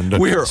sand.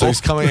 So he's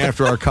coming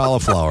after our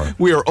cauliflower.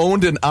 We are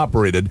owned and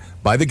operated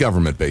by the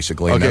government,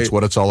 basically, and that's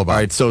what it's all about. All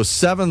right, so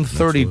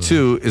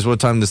 7:32 is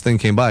what time this thing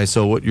came by.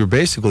 So what you're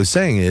basically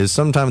saying is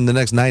sometime in the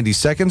next 90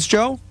 seconds,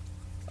 Joe?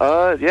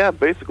 Yeah,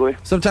 basically.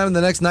 Sometime in the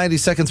next 90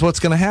 seconds,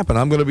 what's going to happen?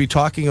 I'm going to be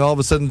talking, all of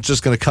a sudden, it's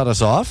just going to cut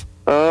us off?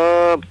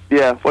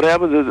 Yeah. What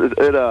happens is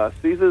it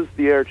seizes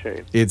the air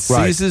chain. It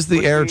seizes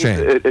the air chain.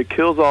 It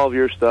kills all of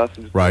your stuff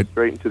and just goes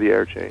straight into the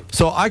air chain.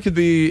 So I could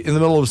be in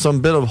the middle of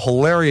some bit of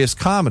hilarious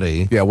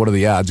comedy. Yeah, what are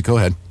the odds? Go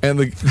ahead. And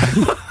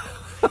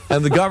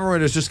the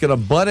government is just going to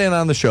butt in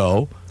on the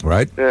show,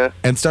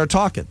 and start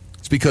talking.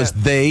 It's because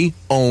they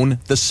own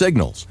the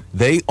signals.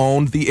 They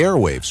own the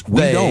airwaves.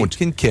 We don't.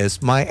 Can kiss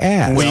my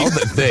ass. Well,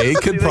 they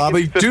could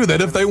probably do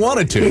that if they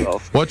wanted to.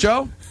 What,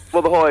 Joe?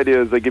 Well, the whole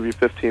idea is they give you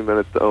 15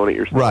 minutes to own it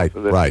yourself.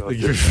 Right. They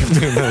give you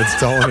 15 minutes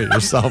to own it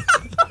yourself.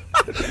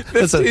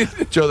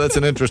 Joe, that's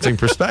an interesting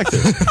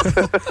perspective.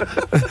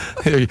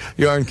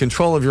 You are in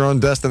control of your own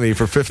destiny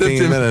for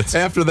 15 minutes.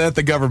 After that,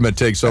 the government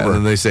takes over. And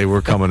then they say,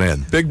 we're coming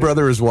in. Big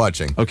Brother is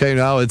watching. Okay,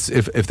 now it's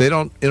if they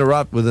don't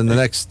interrupt within the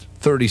next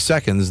 30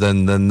 seconds,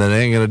 then they ain't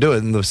going to do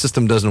it, and the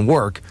system doesn't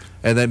work,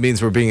 and that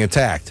means we're being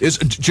attacked.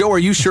 Joe, are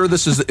you sure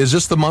is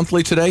this the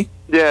monthly today?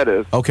 Yeah, it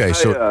is. Okay,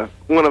 so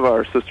one of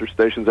our sister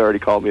stations already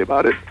called me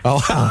about it.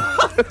 Oh,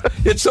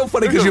 it's so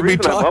funny because you'll be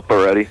talking. I'm up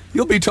already.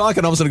 You'll be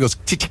talking, all of a sudden it goes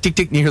tick tick tick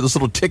tick, and you hear this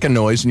little ticking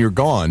noise, and you're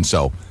gone.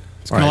 So.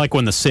 It's kind of like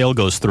when the sale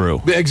goes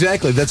through.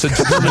 Exactly. That's a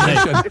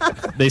determination.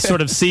 They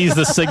sort of seize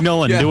the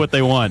signal and do what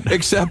they want.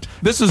 Except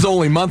this is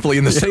only monthly,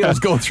 and the sales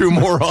go through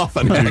more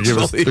often. They're going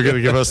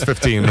to give us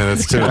 15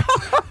 minutes, too.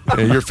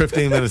 Your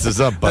 15 minutes is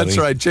up, buddy. That's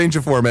right. Change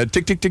the format.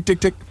 Tick, tick, tick,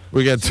 tick, tick.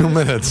 We got 2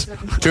 minutes.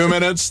 2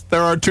 minutes.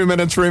 There are 2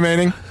 minutes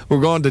remaining. We're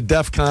going to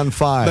DEFCON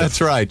 5.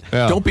 That's right.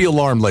 Yeah. Don't be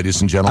alarmed, ladies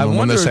and gentlemen,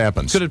 when this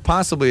happens. Could it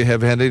possibly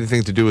have had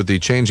anything to do with the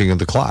changing of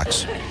the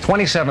clocks?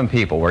 27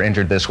 people were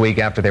injured this week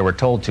after they were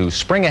told to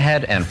spring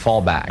ahead and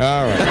fall back.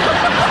 All right.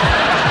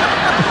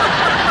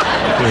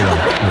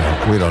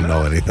 We don't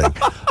know anything.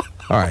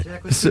 All right.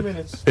 Exactly 2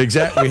 minutes.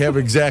 We have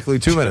exactly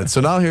 2 minutes. So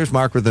now here's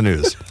Mark with the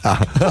news.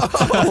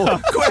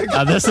 Quick.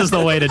 This is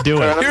the way to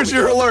do it. Here's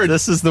your alert.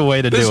 This is the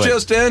way to do This it.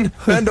 just in.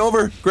 Bend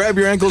over, grab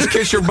your ankles,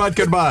 kiss your butt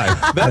goodbye.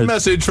 That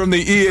message from the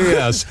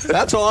EAS.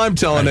 That's all I'm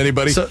telling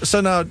anybody.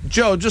 So now,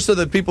 Joe, just so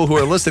that people who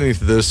are listening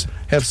to this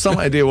have some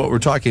idea what we're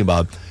talking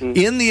about,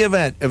 in the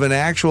event of an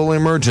actual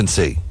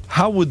emergency,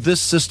 how would this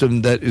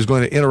system that is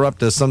going to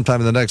interrupt us sometime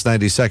in the next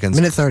 90 seconds,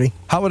 Minute 30.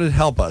 how would it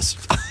help us?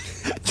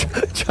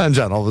 John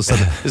all of a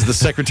sudden is the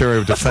Secretary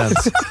of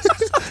Defense.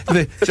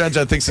 John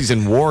thinks he's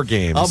in war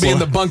games. I'll be in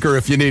the bunker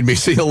if you need me.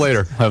 See you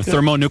later. Have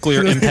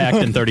thermonuclear impact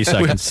in 30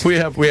 seconds. We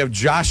have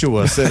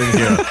Joshua sitting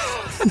here.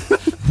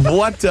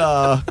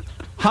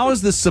 How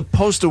is this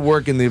supposed to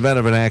work in the event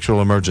of an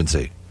actual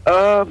emergency?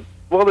 Well,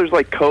 there's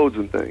like codes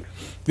and things.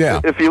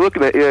 Yeah. If you look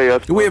at the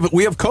EAS,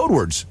 We have code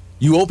words.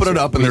 You open it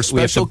up, and there's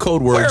special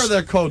code words. Where are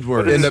their code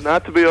words? it is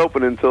not to be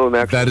open until an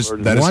actual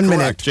emergency. That is 1 minute.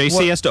 correct.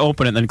 JC has to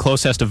open it, then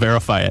Close has to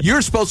verify it.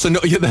 You're supposed to know.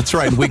 Yeah, that's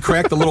right. We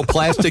cracked the little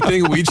plastic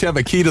thing. We each have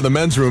a key to the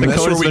men's room. The That's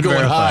code where has we been go and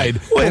verified.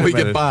 hide when we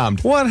get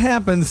bombed. What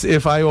happens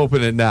if I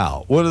open it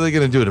now? What are they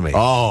going to do to me?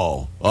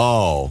 Oh,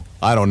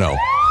 I don't know.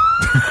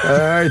 All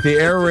right, the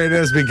air raid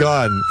has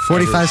begun.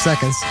 45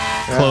 seconds.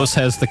 Close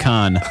has the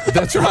con.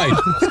 That's right.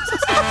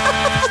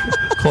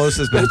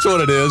 That's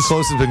what it is.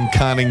 Close has been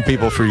conning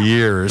people for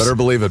years. Better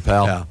believe it,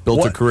 pal. Yeah.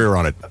 Built a career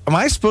on it. Am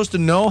I supposed to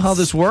know how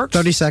this works?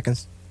 30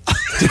 seconds. And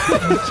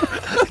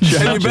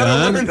you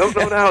better learn. Don't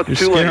know now. It's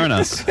too late. Scaring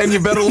us. And you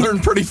better learn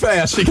pretty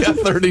fast. You got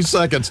 30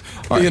 seconds.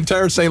 The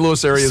entire St.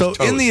 Louis area is So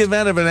toast. in the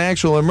event of an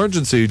actual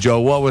emergency, Joe,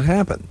 what would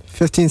happen?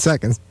 15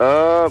 seconds.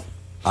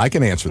 I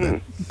can answer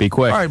that. Be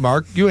quick. All right,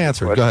 Mark, you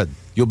answer it. Go ahead.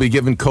 You'll be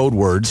given code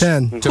words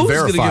 10. to Who's gonna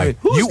verify.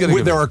 give me- who's gonna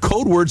give There me- are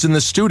code words in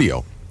the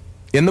studio.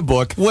 In the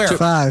book. Where?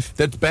 5.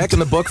 That's back in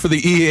the book for the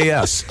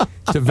EAS.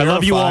 To verify. I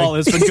love you all.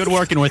 It's been good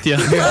working with you.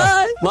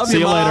 Yeah. Love See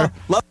you Ma. later.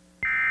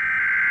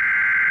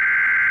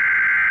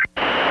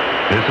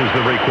 This is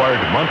the required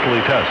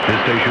monthly test.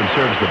 This station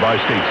serves the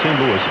bi-state St.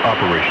 Louis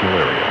operational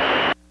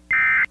area.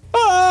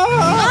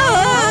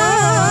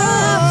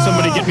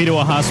 Somebody get me to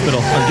a hospital.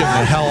 I'm getting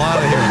the hell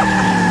out of here.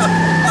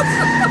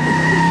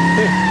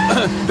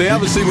 They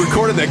obviously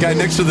recorded that guy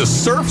next to the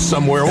surf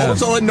somewhere. What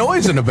was all that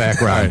noise in the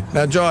background?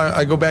 Now, Joe,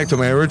 I go back to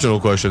my original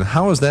question.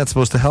 How is that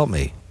supposed to help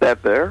me?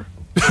 That there?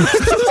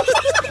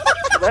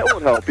 That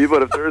won't help you,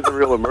 but if there is a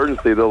real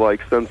emergency, they'll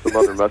like send some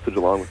other message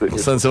along with it.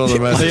 Send some other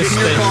message.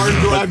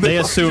 They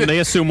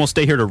assume we'll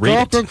stay here to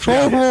read it.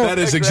 That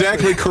is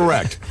exactly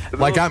correct.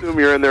 Like I assume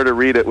you're in there to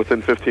read it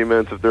within 15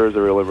 minutes if there is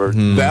a real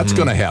emergency. That's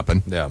going to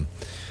happen. Yeah.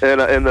 And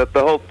the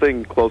whole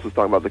thing Close is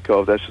talking about the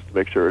code, that's just to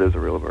make sure it is a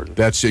real emergency.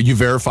 That's you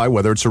verify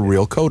whether it's a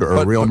real code or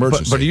a real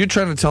emergency. But are you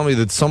trying to tell me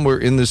that somewhere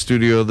in the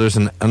studio there's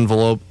an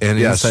envelope, and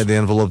Yes. inside the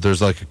envelope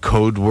there's like a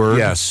code word?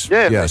 Yes.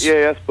 Yeah, Yes.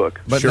 the EAS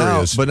book. But Sure now,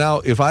 is. but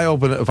now, if I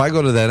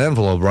go to that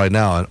envelope right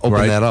now and open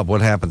Right. that up,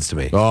 what happens to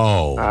me?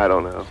 Oh. I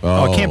don't know.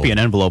 Oh, it can't be an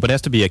envelope. It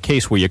has to be a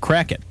case where you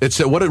crack it. It's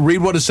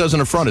read what it says in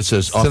the front. It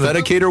says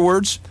authenticator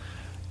words.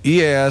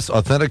 EAS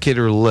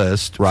authenticator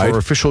list Right. for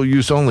official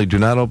use only. Do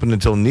not open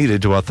until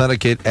needed to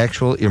authenticate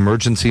actual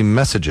emergency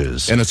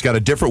messages. And it's got a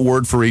different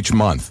word for each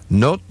month.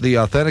 Note the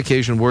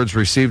authentication words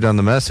received on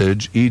the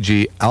message,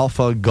 e.g.,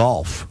 Alpha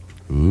Golf.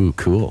 Ooh,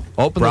 cool.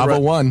 Open Bravo the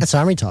 1. That's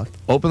Army talk.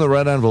 Open the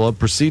red envelope.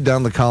 Proceed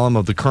down the column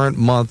of the current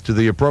month to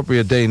the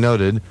appropriate day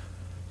noted,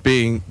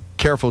 being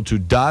careful to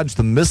dodge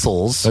the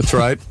missiles. That's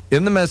right.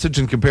 In the message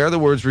and compare the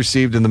words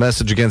received in the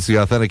message against the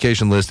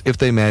authentication list. If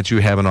they match, you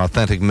have an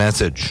authentic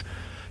message.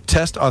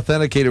 Test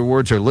authenticator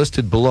words are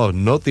listed below.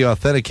 Note the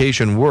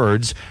authentication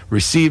words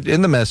received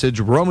in the message,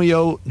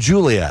 Romeo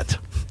Juliet.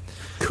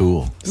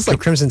 Cool. This is like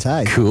Crimson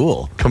Tide.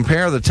 Cool.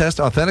 Compare the test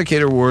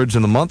authenticator words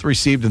in the month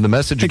received in the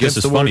message I think against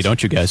this is the funny, words.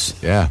 don't you guys?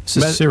 Yeah. This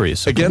is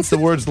serious. Against the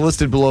words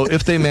listed below.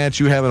 If they match,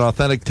 you have an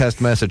authentic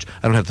test message.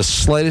 I don't have the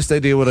slightest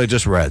idea what I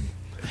just read.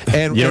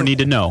 And You don't need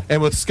to know.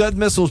 And with Scud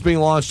missiles being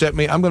launched at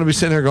me, I'm going to be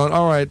sitting here going,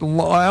 all right,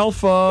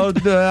 Alpha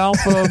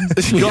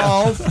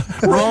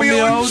Golf,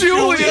 Romeo and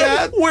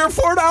Juliet. We're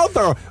far out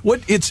there.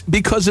 It's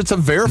because it's a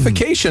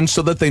verification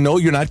so that they know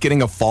you're not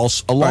getting a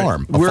false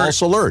alarm, a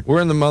false alert.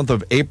 We're in the month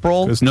of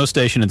April. There's no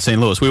station in St.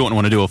 Louis. We wouldn't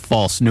want to do a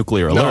false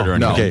nuclear alert or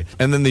anything. Okay.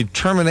 And then the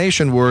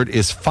termination word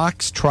is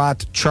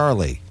Foxtrot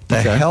Charlie.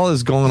 The hell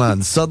is going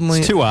on? Suddenly,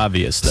 It's too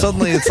obvious, though.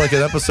 Suddenly, it's like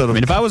an episode of. I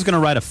mean, if I was going to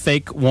write a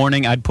fake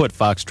warning, I'd put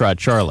Foxtrot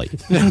Charlie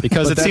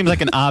because it seems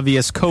like an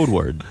obvious code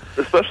word.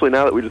 Especially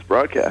now that we just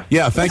broadcast.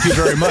 Yeah, thank you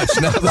very much.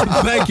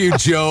 Thank you,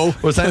 Joe.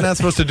 Was I not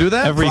supposed to do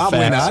that? Every Probably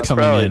fax not.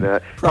 coming Probably in.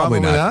 not. Probably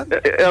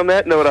not. On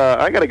that note,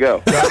 I got to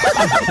go.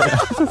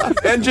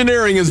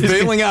 Engineering is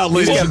bailing out,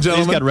 ladies and He's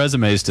gentlemen. got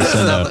resumes to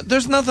send out.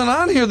 There's nothing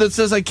on here that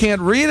says I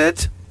can't read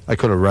it. I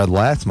could have read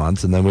last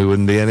month, and then we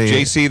wouldn't be any.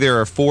 JC, there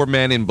are 4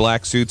 men in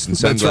black suits and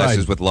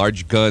sunglasses with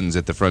large guns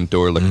at the front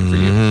door looking for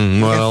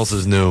you. What else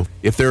is new?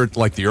 If they're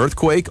like the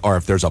earthquake or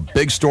if there's a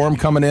big storm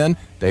coming in,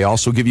 they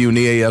also give you an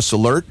EAS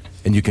alert,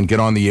 and you can get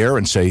on the air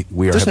and say,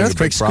 we are There's an having a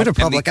earthquake big problem.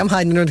 scooter public. I'm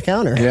hiding under the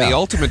counter. And the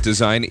ultimate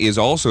design is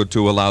also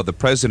to allow the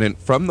president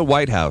from the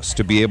White House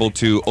to be able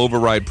to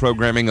override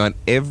programming on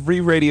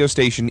every radio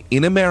station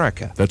in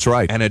America. That's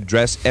right. And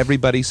address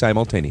everybody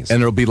simultaneously.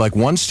 And there'll be like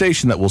one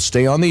station that will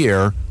stay on the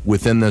air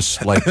within this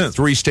like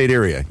 3-state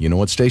area. You know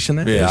what station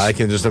that is? Yeah, I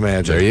can just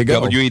imagine. There you go.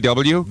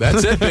 WEW?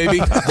 That's it, baby.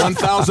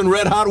 1,000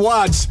 red hot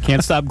watts.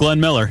 Can't stop Glenn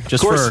Miller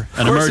just for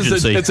an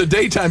emergency. It's a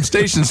daytime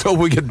station, so if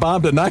we get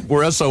bombed at night,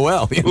 we're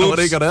SOL. You know, it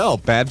ain't going to help.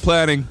 Bad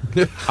planning.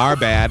 Our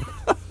bad.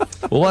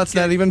 Well, that's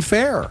not even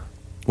fair.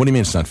 What do you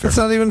mean it's not fair? It's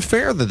not even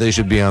fair that they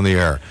should be on the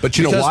air. But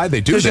you know why they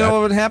do that? Because you know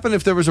what would happen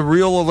if there was a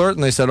real alert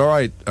and they said, all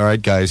right,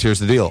 guys, here's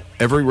the deal.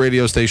 Every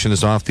radio station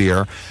is off the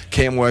air.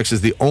 KMOX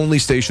is the only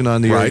station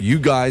on the air. You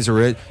guys are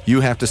it.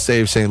 You have to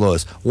save St.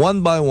 Louis.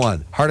 One by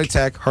one. Heart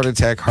attack, heart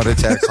attack, heart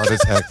attack, heart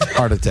attack,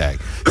 heart attack.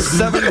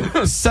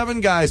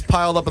 Seven guys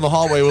piled up in the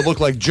hallway would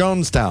look like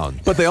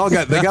Jonestown. But they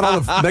got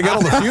all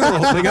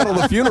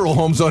the funeral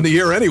homes on the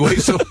air anyway,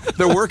 so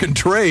they're working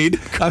trade.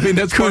 I mean,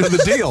 that's part of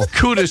the deal.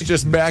 Kudus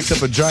just backs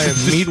up a giant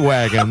meat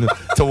wagon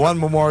to One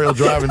Memorial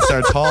Drive and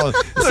starts hauling,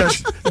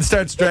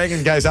 starts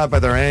dragging guys out by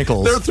their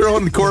ankles. They're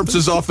throwing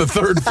corpses off the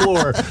 3rd floor.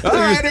 All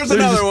right, here's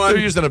another one.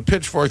 They're using a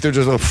pitchfork. They're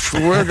just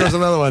where goes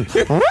another one?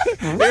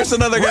 Here's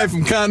another guy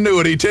from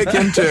Continuity. Take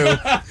him too.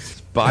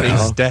 Bodies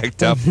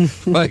stacked up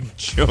like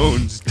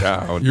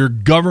Jonestown. Your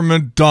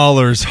government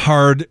dollars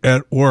hard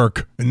at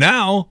work.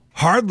 Now,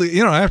 hardly,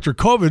 after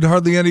COVID,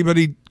 hardly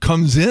anybody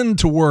comes in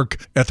to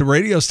work at the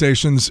radio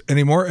stations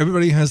anymore.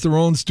 Everybody has their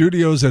own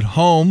studios at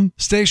home.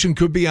 Station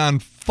could be on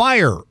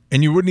fire,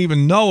 and you wouldn't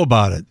even know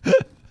about it.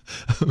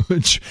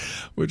 which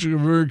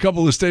for a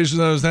couple of stations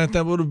I was at,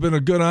 that would have been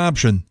a good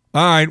option.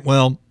 All right,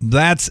 well,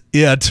 that's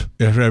it.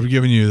 After I've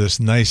given you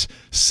this nice,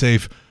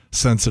 safe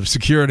sense of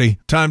security.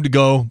 Time to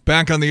go.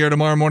 Back on the air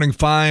tomorrow morning,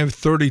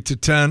 5:30 to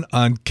 10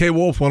 on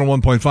KWolf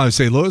 101.5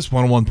 St. Louis,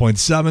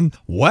 101.7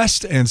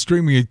 West, and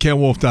streaming at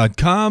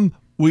kwolf.com.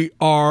 We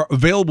are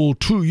available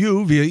to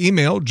you via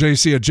email,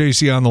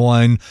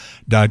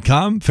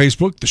 jc@jcontheline.com,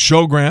 Facebook, the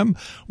Showgram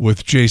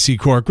with JC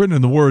Corcoran.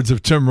 In the words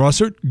of Tim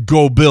Russert,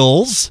 go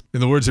Bills.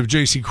 In the words of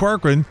JC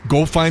Corcoran,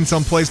 go find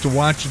some place to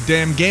watch a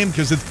damn game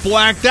because it's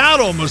blacked out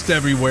almost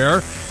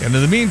everywhere. And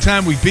in the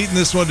meantime, we've beaten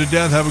this one to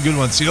death. Have a good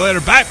one. See you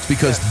later. Bye.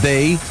 Because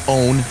they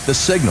own the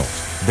signals.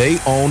 They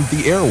own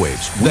the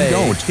airwaves. We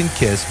don't. Can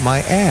kiss my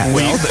ass.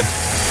 Well,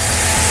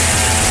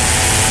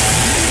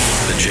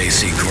 The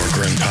JC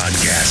Corcoran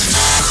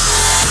Podcast.